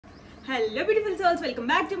Hello beautiful souls, welcome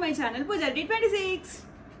back to my channel Poojareddy26.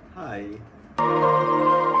 Hi.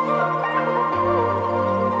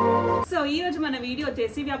 So ee roju mana video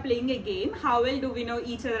vachesi we are playing a game how well do we know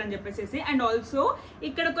each other అని చెప్పేసి and also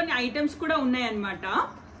ikkada konni items kuda unnai annamata.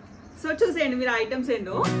 So చూసేయండి మీరు items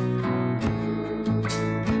ఏందో.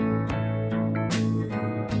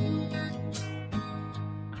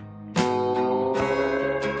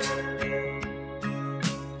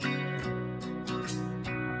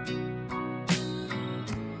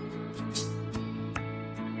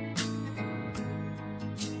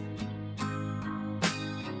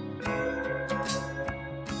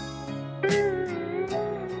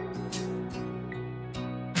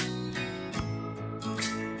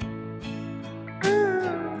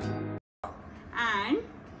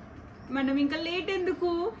 మనం ఇంకా late ఎందుకు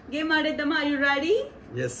game ఆడేద్దామా? Are you ready?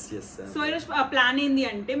 yes so ఈరోజు plan ఏంది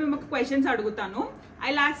అంటే మేము ఒక క్వశ్చన్స్ అడుగుతాను. I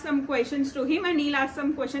last some questions to him and ఈ last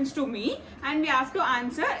some questions to me and we have to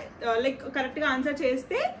answer like correct గా ఆన్సర్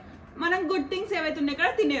చేస్తే మనం గుడ్ థింగ్స్ ఏవైతే ఉన్నాయి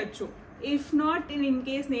కదా తినేయచ్చు. ఇఫ్ నాట్ ఇన్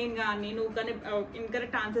కేస్ నేను కానీ నువ్వు కానీ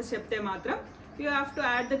ఇన్కరెక్ట్ ఆన్సర్స్ చెప్తే మాత్రం you have to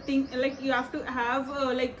add the thing like you have to have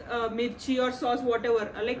like mirchi or sauce whatever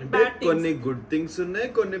like bad things. కొన్ని గుడ్ థింగ్స్ ఉన్నాయి,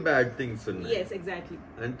 కొన్ని బ్యాడ్ థింగ్స్ ఉన్నాయి. yes exactly.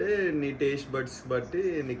 అంటే నీ టేస్ట్ బడ్స్ బట్టి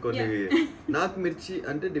నీ కొన్ని నాకు మిర్చి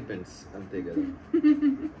అంటే డిపెండ్స్ అంతే కదా.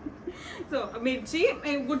 సో మిర్చి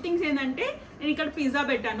గుడ్ థింగ్స్ ఏంటంటే నేను ఇక్కడ పిజ్జా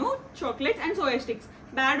పెట్టాను, chocolates and soya sticks.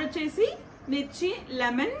 Bad వచ్చేసి మిర్చి,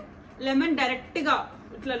 లెమన్ డైరెక్ట్ గా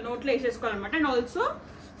ఇట్లా నోట్లో వేసేసుకోవాలన్నమాట. And also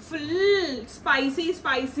full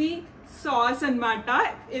spicy sauce అన్నమాట.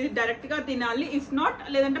 ఇది డైరెక్ట్ గా తినాలి. ఇఫ్ నాట్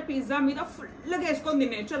లేదంటే పిజ్జా మీద ఫుల్ గా వేసుకొని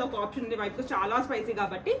తినేయచ్చు, అది ఒక ఆప్షన్ ఉంది. వైట్ చాలా స్పైసీ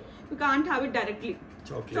కాబట్టి you can't have it directly.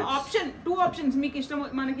 So two options మీకు ఇష్టం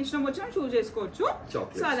మనకి ఇష్టం వచ్చిన చూస్ చేసుకోవచ్చు.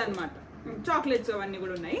 సో అదనమాట. చాక్లెట్స్ అవన్నీ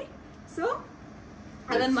కూడా ఉన్నాయి. సో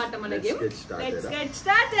అదనమాట మన game. Let's get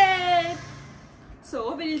started. So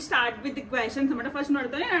will start with the questions అన్నమాట. ఫస్ట్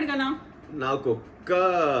అడుగుతా నేను అడగనా? నాకు ఒక్క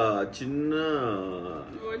చిన్న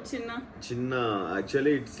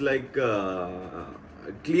actually it's like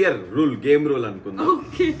clear rule, game rule అనుకుందాం.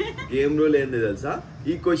 గేమ్ రూల్ ఏంది తెలుసా?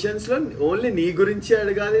 ఈ క్వశ్చన్స్ లో ఓన్లీ నీ గురించి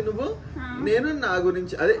అడగాలి నువ్వు, నేను నా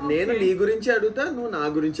గురించి, అదే నేను నీ గురించి అడుగుతా, నువ్వు నా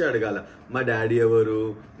గురించి అడగాల. మా డాడీ ఎవరు,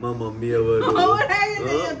 మా మమ్మీ ఎవరు,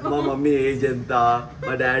 మా మమ్మీ ఏజ్ ఎంత,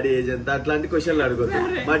 మా డాడీ ఏజ్ ఎంత, అట్లాంటి క్వశ్చన్లు అడగొద్దు.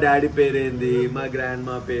 మా డాడీ పేరేంది, మా గ్రాండ్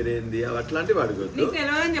మా పేరేంది, అట్లాంటివి అడగొద్దు.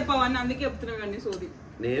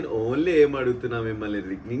 నేను ఓన్లీ ఏం అడుగుతున్నా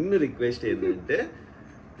మిమ్మల్ని, నిన్ను రిక్వెస్ట్ ఏంటంటే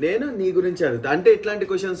నేను నీ గురించి అడుగుతా. అంటే ఇట్లాంటి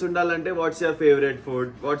క్వశ్చన్స్ ఉండాలంటే what's your favourite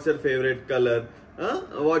food, what's your favourite colour,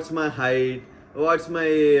 what's my height, what's my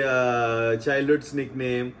childhood Nick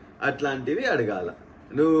name, అట్లాంటివి అడగాల.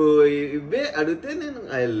 నువ్వు ఇవే అడిగితే నేను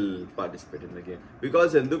I will participate in the game.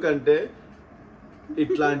 Because ఎందుకంటే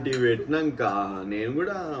ఇట్లాంటివి పెట్టినాక నేను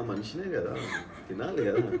కూడా మనిషినే కదా, తినాలి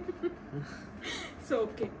కదా. సో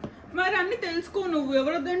ఓకే, మరి అన్ని తెలుసుకో. నువ్వు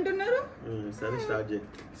ఎవరు వద్దంటున్నారు? సరే స్టార్ట్ చేయి.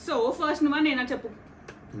 సో ఫస్ట్ నువ్వా నేనా? చెప్పు.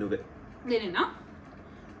 నువ్వే. నేనేనా?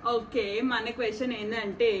 ఓకే, మన క్వశ్చన్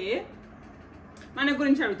ఏంటంటే మన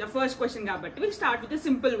గురించి అడుగుతా. ఫస్ట్ క్వశ్చన్ కాబట్టి will start with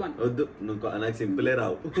simple one. వద్దు, నువ్వు నాకు సింపులే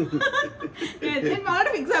రావు. నేను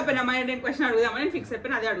ఆల్రెడీ ఫిక్స్ అయిపోయినా, నేను క్వశ్చన్ అడుగుదామని నేను ఫిక్స్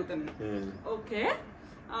అయిపోయినా, అదే అడుగుతాను. Okay,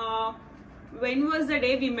 when was the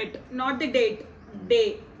day we met? Not the date,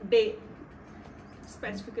 day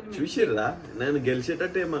specifically. చూసిర్రా నేను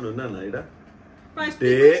గెలిచేటట్టు ఏమన్నా ఉన్నానా ఇడ?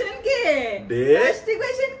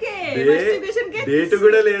 డేట్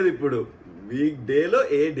కూడా లేదు ఇప్పుడు. వీక్ డే లో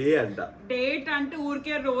ఏ డే అంట? డేట్ అంటే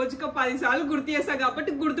ఊరికే రోజుకు 10 సార్లు గుర్తు చేస్తా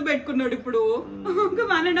కాబట్టి గుర్తు పెట్టుకున్నాడు. ఇప్పుడు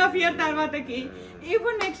 1.5 year తర్వాతకి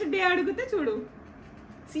ఇప్పుడు నెక్స్ట్ డే అడిగితే చూడు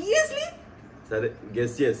సీరియస్లీ. సరే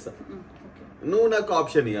గెస్ చేస్తా, నువ్వు నాకు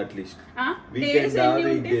ఆప్షన్ ఇవ్వు అట్లీస్ట్. వీకెండ్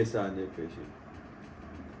వీక్ డేస్ అని చెప్పేసి.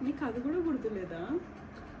 నీకు అది కూడా గుర్తులేదా?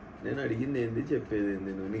 నేను అడిగింది ఏంది, చెప్పేది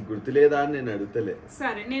ఏంది, నువ్వు నీకు గుర్తులేదా అని నేను అడుగుతలే.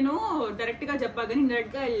 సరే నేను డైరెక్ట్ గా చెప్పా కానీ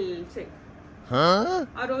డైరెక్ట్ గా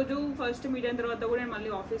ఆ రోజు ఫస్ట్ మీట్ అయిన తర్వాత కూడా నేను మళ్ళీ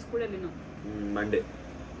ఆఫీస్ కూడా వెళ్ళినా. మండే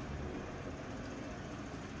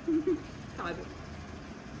కాదు,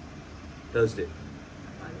 థర్స్డే.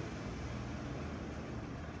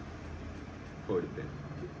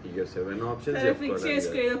 ఇక 7 ఆప్షన్స్ ఫిక్స్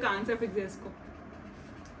చేసుకో, ఏదో ఒక ఆన్సర్ ఫిక్స్ చేసుకో.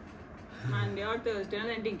 మండే ఆర్ థర్స్డే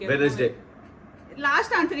అంటే ఇంకే. Wednesday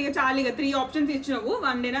last answer. ఇక చాలు, ఇక 3 ఆప్షన్స్ ఇచ్చినావు.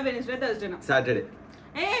 వన్డేనా, వెడ్నెస్డే, థర్స్డేనా? సాటర్డే.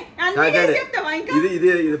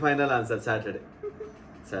 ఇది final answer.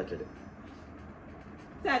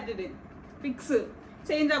 Saturday fix.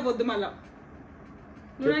 Change అవ్వద్దు మళ్ళా.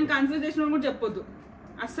 నువ్వు నేను కన్ఫ్యూజ్ చేసిన కూడా చెప్పొద్దు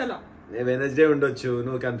అస్సలు. వెడ్నెస్డే ఉండొచ్చు,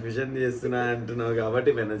 నువ్వు కన్ఫ్యూజన్ చేస్తున్నా అంటున్నావు కాబట్టి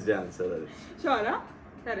వెడ్నెస్డే ఆన్సర్. అది షూరా?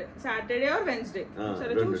 సరే సాటర్డే ఆర్ వెన్స్డే.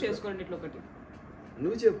 సరే చూస్ చేసుకోండి ఇట్లా ఒకటి.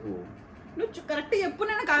 నువ్వు చెప్పు. నువ్వు కరెక్ట్ చెప్పు,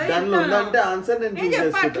 నేను కదా దానిలో ఉందంటే ఆన్సర్ నేను చూస్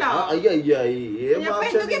చేసుకుంటా. అయ్యో ఏం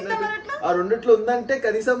ఆప్షన్ ఆ రెండిట్లో ఉందంటే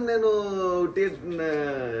కనీసం నేను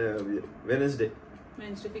వెనస్డే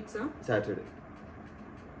ఫిక్స్, సాటర్డే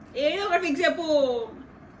ఏదో ఒకటి ఫిక్స్ చెప్పు.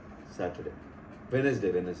 Saturday Wednesday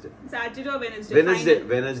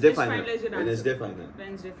final.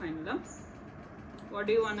 What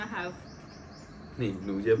do you want to have?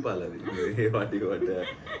 నువ్వు చెప్పాలి అది. వాట్ యు వాంట్,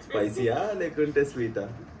 స్పైసీయా లేకుంటే స్వీటా?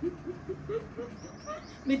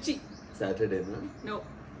 మిర్చి. సాటర్డేనా? నో.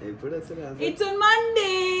 ఎప్పుడు అసలు? It's on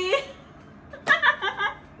Monday.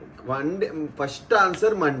 Monday first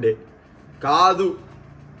answer Monday. కాదు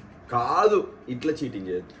ఇట్లా చీటింగ్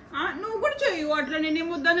చేయొద్దు. నువ్వు కూడా చెయ్యు అట్లా. నేనేం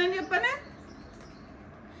వద్దానని చెప్పానే.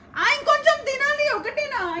 ఇంకొంచెం తినాలి,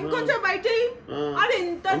 ఒకటేనా? ఇంకొంచెం బయట చెయ్యి. అది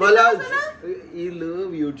ఎంత వీళ్ళు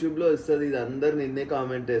యూట్యూబ్ లో వస్తుంది, ఇది అందరు నిన్నే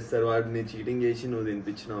కామెంట్ చేస్తారు, వాడిని చీటింగ్ చేసి నువ్వు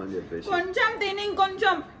తినిపించినావు అని చెప్పేసి. కొంచెం తిని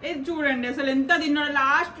ఇంకొంచెం. ఇది చూడండి అసలు ఎంత తిన్నాడు,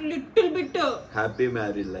 last little bit. Happy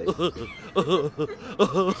married life.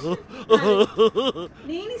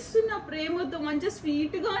 నేను ఇస్తున్న ప్రేమతో మంచి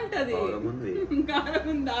స్వీట్ గా ఉంటది. కారం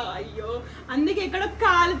ఉందా? అయ్యో, అందుకే ఇక్కడ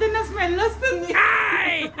కాలుతున్న స్మెల్ వస్తుంది.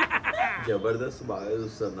 జబర్దస్త్ బాగా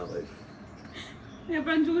చూస్తాను నా వైఫ్.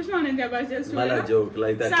 ఎప్పుడైనా చూసినా నేను జబర్దస్త్?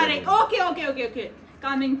 సరే, okay.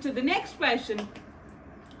 Coming to the next question.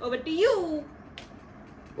 Over to you.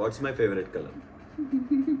 What's my favourite colour?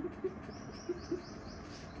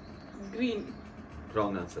 Green.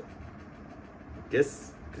 Wrong answer. Guess.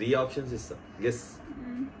 3 options ఇస్తా. Guess.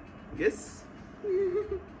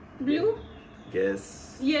 Blue. Guess.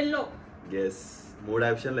 yellow. Guess. 3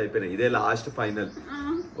 ఆప్షన్లు అయిపోయినాయి, ఇదే లాస్ట్ ఫైనల్.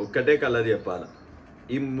 ఒక్కటే కలర్ చెప్పాలా.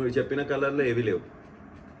 ఈ చెప్పిన కలర్ లో ఏవి లేవు.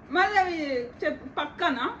 మరి అవి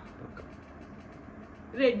పక్కనా?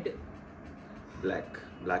 Red.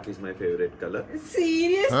 Black is my favourite colour.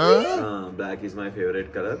 Seriously? Black is my favourite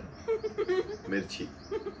colour. మిర్చి.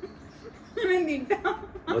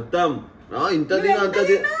 మొత్తం ఇంత తిన అంత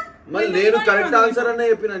మళ్ళీ నేను కరెక్ట్ ఆన్సర్ అనే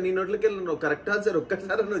చెప్పిన. నీ నోట్లోకి వెళ్ళి కరెక్ట్ ఆన్సర్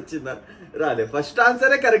ఒక్కసారి అని వచ్చిందా? రాలే. ఫస్ట్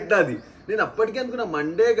ఆన్సరే కరెక్ట్ అది. నేను అప్పటికే అనుకున్నా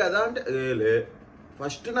మండే కదా అంటే, లే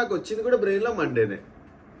ఫస్ట్ నాకు వచ్చింది కూడా బ్రెయిన్ లో మండేనే.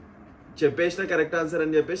 చెప్పేసిన కరెక్ట్ ఆన్సర్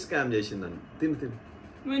అని చెప్పేసి స్కామ్ చేసింది నన్ను.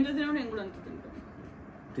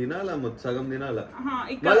 తినాలా, సగం తినాలా.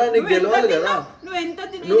 మళ్ళా నీకు గెలవాలి కదా. నువ్వు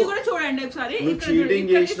చీటింగ్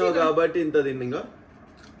చేసినావు కాబట్టి ఇంత తిన్నా.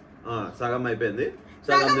 సగం అయిపోయింది.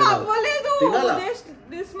 సగం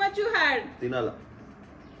తినాలా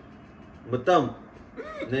మొత్తం.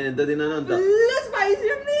 నేను ఎంత తిన్నాను అంత.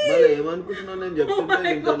 మళ్ళీ ఏమనుకుంటున్నావు నేను చెప్తున్నా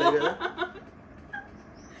తింటానే కదా.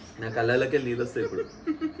 నా కళ్ళకి నీళ్ళు వస్తాయి ఇప్పుడు.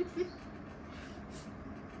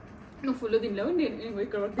 నువ్వు ఫుల్ తినలేవు.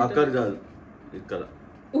 అక్కడ కాదు, ఇక్కడ.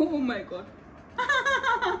 Oh my God.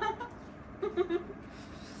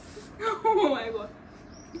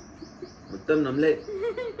 మొత్తం నమ్మలే.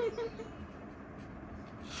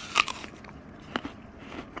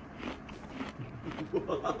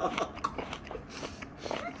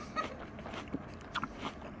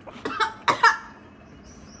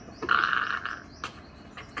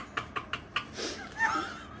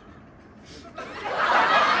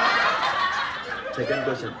 Second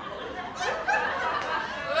question.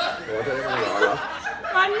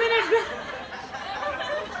 One minute.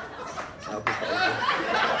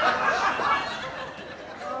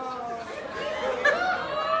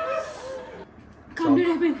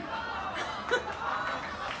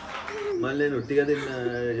 మళ్ళీ నేను ఉట్టిగా తిన్నా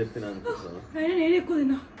చెప్పిన అనుకుంటున్నా. నేను ఎక్కువ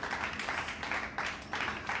తిన్నా.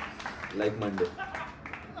 Like Monday.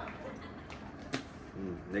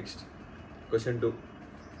 Next question 2.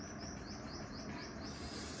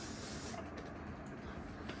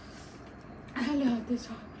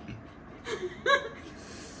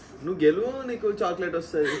 నువ్వు గెలువు, నీకు చాక్లెట్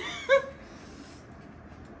వస్తుంది.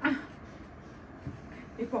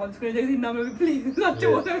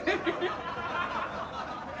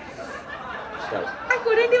 I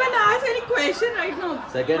couldn't even ask any question right now.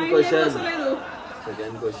 Second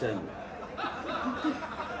question.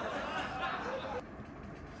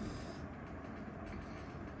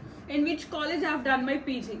 In which college I have done my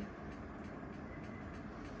PG?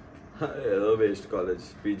 ఏదో వేస్ట్ కాలేజ్.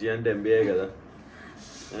 పీజీ అంటే ఎంబీఏ కదా.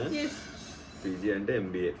 Yes. పీజీ అంటే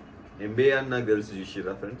ఎంబీఏ అని నాకు తెలుసు.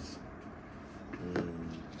 చూసిరా ఫ్రెండ్స్?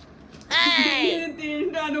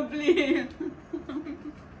 తింటాను ప్లీజ్.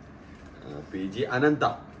 పీజీ అనంత.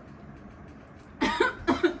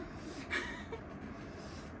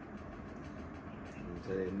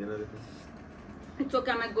 సరే ఏం తినాలి? It's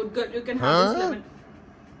okay, I'm a good girl. You can have this lemon.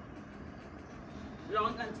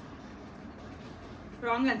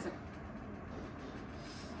 Wrong answer.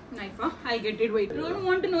 Knife, huh? I get it. Wait. You don't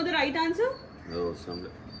want to know the right answer? No, some.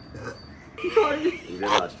 Sorry. ఇదే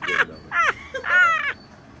last చేద్దాం.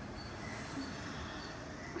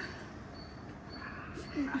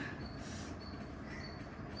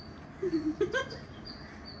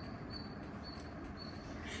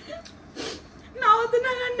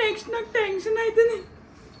 నవ్వుతున్నా కానీ next నాకు tension అవుతుంది.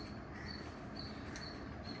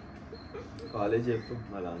 College చెప్పు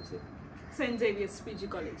మళ్ళీ answer. Saint Xavier's PG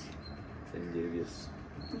college. Saint Xavier's.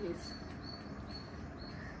 Yes.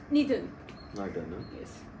 నీతో. నాటనా?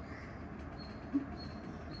 Yes.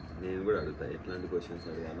 నేను కూడా అడుగుతా ఎట్లాంటి క్వశ్చన్స్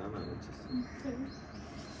అడగాలా నాకు వచ్చేస్తుంది.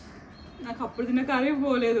 నాకు అప్పుడు తిన్న కారే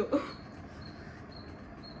పోలేదు.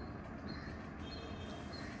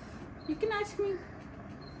 You can ask me.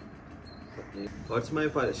 What's my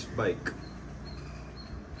first bike?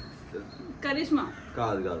 Karishma.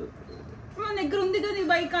 కాదు మన దగ్గర ఉంది కదా ఈ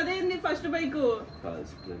బైక్, అదే నీ ఫస్ట్ బైక్. కాదు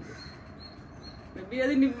స్ప్లెండర్. మేబీ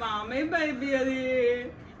అది నీ మామయ్య బైక్,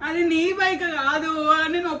 అది నీ బైక్ కాదు.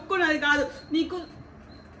 నేను ఒప్పుకోను, అది కాదు.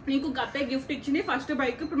 నీకు గత గిఫ్ట్ ఇచ్చింది ఫస్ట్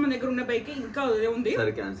బైక్. ఇప్పుడు మన దగ్గర ఉన్న బైక్ ఇంకా అదే ఉంది.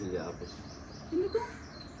 సరే క్యాన్సిల్ చేయాలి. ఎందుకు?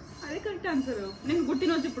 అదే కరెక్ట్ ఆన్సర్. నేను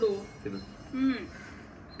గుర్తినొచ్చు ఇప్పుడు.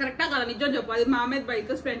 కరెక్టా కదా? నిజం చెప్పు. అది మామయ్య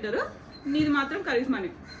బైక్ స్ప్లెండర్, నీది మాత్రం కరిష్మానే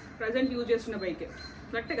ప్రజెంట్ యూజ్ చేస్తున్న బైక్.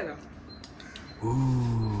 కరెక్టే కదా?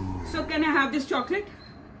 So can I have this chocolate?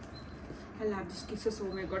 I love this kisses. Oh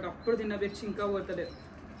my God, అప్పుడు తిన్న తెచ్చి ఇంకా పోతుంది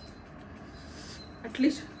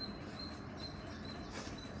at least.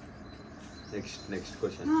 Next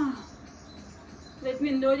question. Let me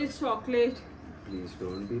enjoy this chocolate. Please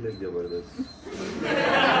don't be like Jabardasth.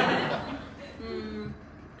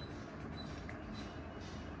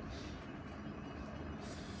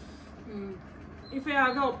 If I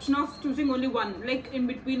have the option of choosing only one, like in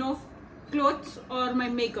between of clothes or my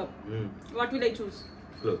makeup, what will I choose?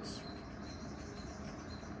 Clothes.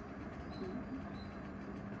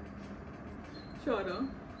 Sure.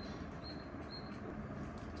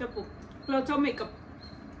 Chappu. Clothes or makeup?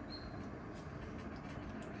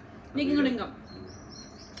 Making a up.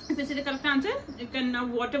 If you say the correct answer, you can have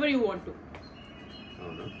whatever you want to.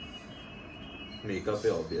 Oh no. Makeup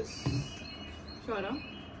is obvious. Sure.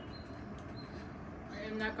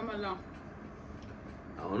 మళ్ళా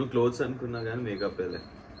అవును clothes అనుకున్నా కానీ makeup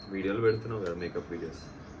వీడియోలు పెడుతున్నావు కదా, makeup videos.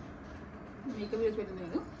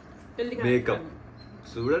 Makeup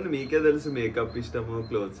చూడండి, మీకే తెలుసు మేకప్ ఇష్టము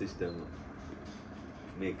క్లోత్స్ ఇష్టము.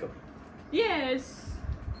 మేకప్.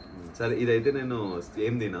 సరే ఇదైతే నేను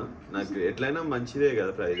ఏం తినా, నాకు ఎట్లయినా మంచిదే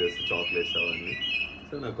కదా ప్రైజెస్, చాక్లెట్స్ అవన్నీ.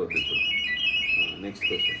 సో నాకు వద్దు ఇప్పుడు. Next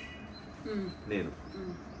question. నేను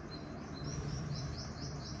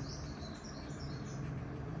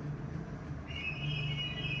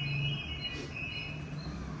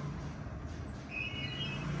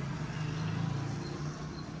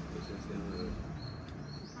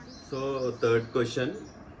సో థర్డ్ క్వశ్చన్.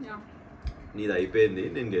 నీది అయిపోయింది,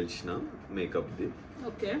 నేను గెలిచిన మేకప్ది.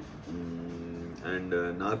 ఓకే. అండ్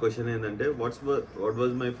నా క్వశ్చన్ ఏంటంటే what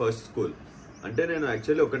was my first school? అంటే నేను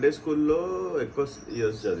యాక్చువల్లీ ఒకటే స్కూల్లో ఎక్కువ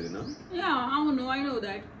ఇయర్స్ చదివినా. అవును, ఐ నో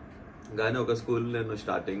దట్. కానీ ఒక స్కూల్ నేను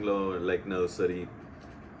స్టార్టింగ్లో లైక్ నర్సరీ,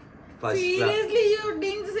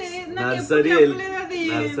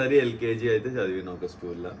 నర్సరీ ఎల్కేజీ అయితే చదివిన ఒక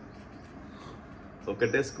స్కూల్లో.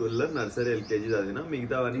 ఒకటే స్కూల్లో నర్సరీ ఎల్కేజీ చదివినా,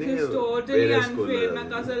 మిగతావన్నీ వేరే స్కూల్.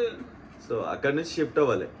 సో అక్కడ నుంచి షిఫ్ట్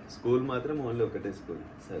అవ్వాలి, స్కూల్ మాత్రం ఓన్లీ ఒకటే స్కూల్.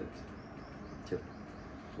 సరే చెప్పు,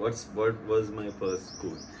 what was my first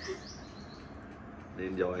school?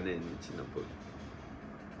 నేను జాయిన్ అయింది చిన్నప్పుడు.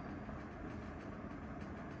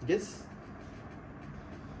 Guess.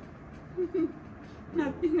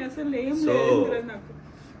 So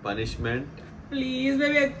punishment. Please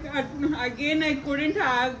baby, again I couldn't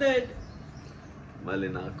have that. మళ్ళీ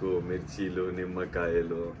నాకు మిర్చీలు,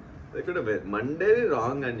 నిమ్మకాయలు ఇక్కడ మండే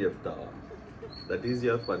రాంగ్ అని చెప్తావా? That is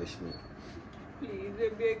your punishment.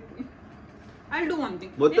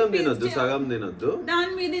 మొత్తం తినొద్దు, సగం తినొద్దు.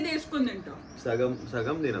 దాని మీద వేసుకుని తింటా.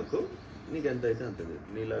 సగం తినకు, నీకు ఎంత అయితే అంత.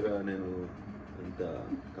 నీలాగా నేను అంత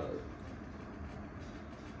కాదు.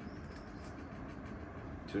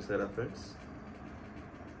 చూసారా ఫ్రెండ్స్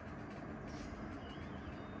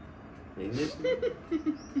ఏం చేసి?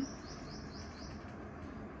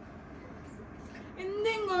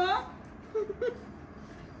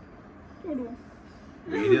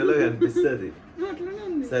 వీడియోలో కనిపిస్తుంది.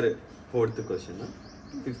 సరే ఫోర్త్ క్వశ్చన్,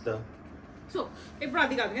 ఫిఫ్త్. సో ఇప్పుడు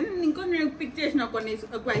అది కాదు కానీ ఇంకో నేను పిక్ చేసిన కొన్ని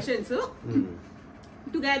questions.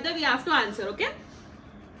 Together we have to answer. Okay?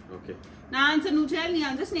 Okay. నా ఆన్సర్ నువ్వు చేయాలి, నీ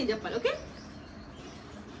ఆన్సర్స్ నేను చెప్పాలి. ఓకే?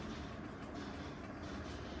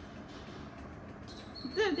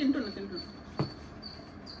 తింటున్నా.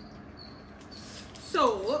 So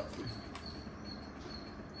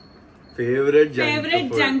favourite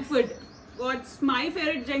junk food. What's my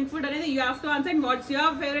favourite junk food అనేది you have to answer and what's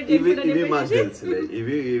your favourite junk food ఇవి మాకు తెలుసులే.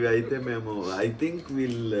 ఇవి అయితే మేము ఐ థింక్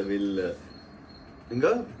విల్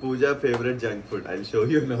ఇంకా పూజ favourite junk food I show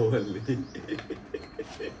you now only.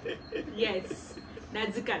 yes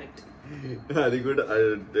that's correct. అది కూడా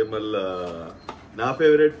అంటే మళ్ళా నా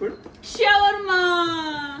ఫేవరెట్ ఫుడ్ షవర్మా.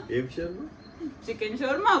 ఏం shawarma? Chicken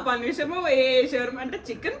shawarma, paneer shawarma, ఏ షవర్మా అంటే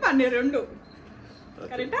చికెన్ పన్నీర్ రెండు.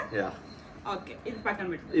 కరెక్టా? యా. ఓకే, ఇది పక్కన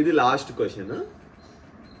పెట్టు. ఇది లాస్ట్ క్వశ్చన్.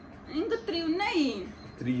 ఇంకా 3 ఉన్నాయి.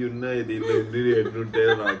 3 ఉన్నాయి. దీనిలో ఎన్ని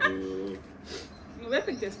ఉంటాయో నాకు. నువ్వే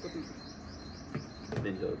పిక్ చేసుకుంటున్నావు.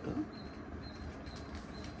 నేను చదువుతా.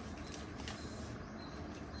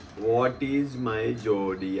 What is my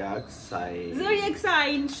zodiac sign? Zodiac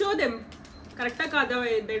sign, show them. కరెక్టా కాదా?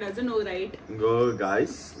 They doesn't know right. Go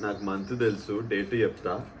guys, నాకు మంత్ తెలుసు, డేట్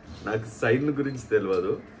చెప్తా. నాకు సైన్ గురించి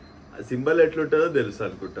తెలియదు. సింబల్ ఎట్లుంటుందో తెలుసు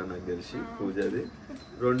అనుకుంటా నాకు తెలిసి. పూజది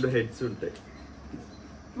 2 హెడ్స్ ఉంటాయి.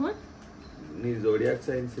 నీ జోడియాక్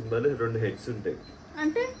సైన్ సింబల్ 2 హెడ్స్ ఉంటాయి.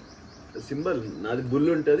 అంటే సింబల్ నాది బుల్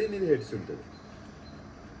ఉంటది, నీది హెడ్స్ ఉంటది.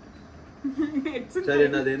 సరే,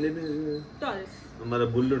 నాదేంది మన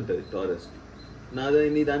బుల్ ఉంటది టారస్.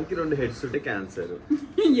 నీ దానికి 2 హెడ్స్ ఉంటాయి. Cancer.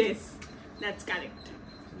 yes that's correct.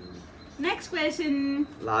 next question.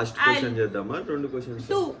 Last question చేద్దామా? 2 క్వశ్చన్స్.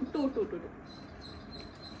 2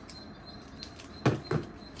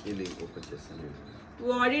 ఇది ఓపెన్ చేస్తాను.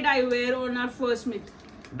 what did I wear on our first meet?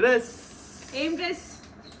 Dress. ఏం డ్రెస్?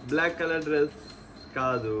 Black colour dress.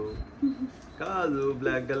 కాదు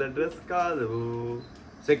బ్లాక్ కలర్ డ్రెస్ కాదు.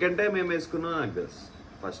 సెకండ్ టైం ఏం వేసుకున్నావు నాకు తెలుసు.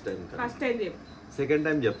 ఫస్ట్ టైం చెప్పు. సెకండ్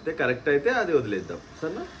టైం చెప్తే కరెక్ట్ అయితే అది వదిలేద్దాం.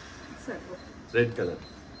 సరేనా? రెడ్ కలర్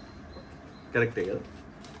కరెక్టే కదా?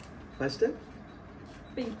 First time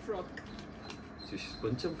pink frock.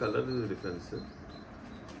 కొంచెం కలర్ డిఫరెన్స్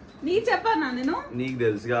నీకు చెప్పానా నేను? నీకు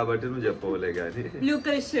తెలుసు కాబట్టి నువ్వు చెప్పవలే కానీ. బ్లూ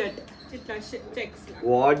కలర్ షర్ట్, ఇట్లా checks.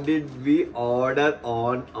 What did we order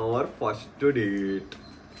on hour first date?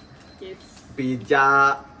 Pizza.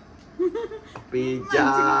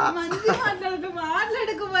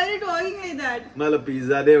 మళ్ళీ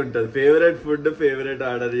పిజ్జానే ఉంటది. ఫేవరెట్ ఫుడ్ ఫేవరెట్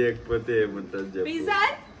ఆర్డర్ చేయకపోతే ఏముంటది?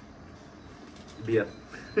 బియర్.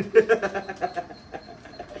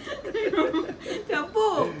 చెప్పు.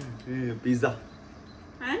 పిజ్జా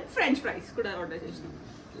అండ్ ఫ్రెంచ్ ఫ్రైస్ కూడా ఆర్డర్ చేసినాం.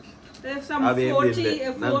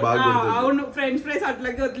 అవును, ఫ్రెంచ్ ఫ్రైస్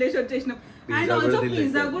అట్లాగే వదిలేసి వచ్చేసినాం. అండ్ ఆల్సో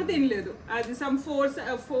పిజ్జా కూడా తినలేదు. అది some 4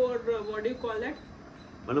 what do you call that?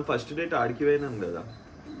 మనం ఫస్ట్ డేట్ ఆడికి పోయినాం కదా.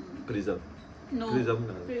 Prism.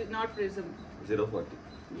 Not prism. 040.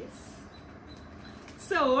 yes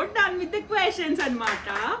so done with the questions అన్నమాట.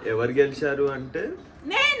 ఎవరు గెలిచారు అంటే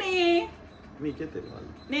మీకే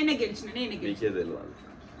తెలియాలి. నేనే గెలిచిన. మీకే తెలియాలి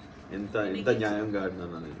ఎంత న్యాయంగా ఆడినా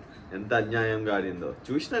నేను, ఎంత అన్యాయంగా ఆడిందో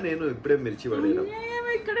చూసినా నేను. ఇప్పుడే మిర్చి పడేయడం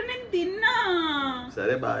ఇక్కడ నేను తిన్నా.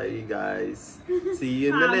 సరే, bye guys, see you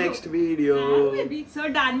in the next video. So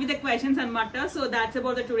done with the questions అన్నమాట. So that's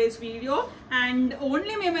about the today's video. And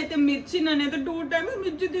only మేమైతే మిర్చి అనేది 2 times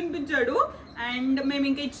మిర్చి తినిపించాడు. అండ్ మేము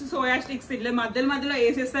ఇంకా సోయా స్టిక్స్ తినలేదు. మధ్యలో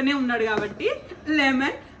వేసేస్తానే ఉన్నాడు కాబట్టి.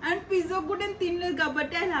 లెమన్ అండ్ పిజ్జా కూడా నేను తినలేదు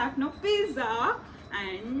కాబట్టి I have no pizza.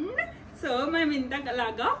 And so మేము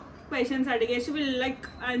ఇంతలాగా క్వశ్చన్స్ అడిగేసి వీళ్ళు లైక్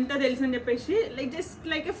అంతా తెలుసు అని చెప్పేసి జస్ట్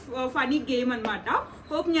లైక్ ఫనీ గేమ్ అనమాట.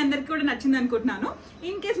 హోప్ మీ అందరికి కూడా నచ్చింది అనుకుంటున్నాను.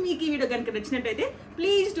 ఇన్ కేస్ మీకు ఈ వీడియో కనుక నచ్చినట్టయితే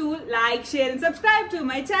please do like, share and subscribe to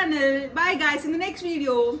my channel. Bye guys, in the next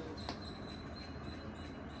video.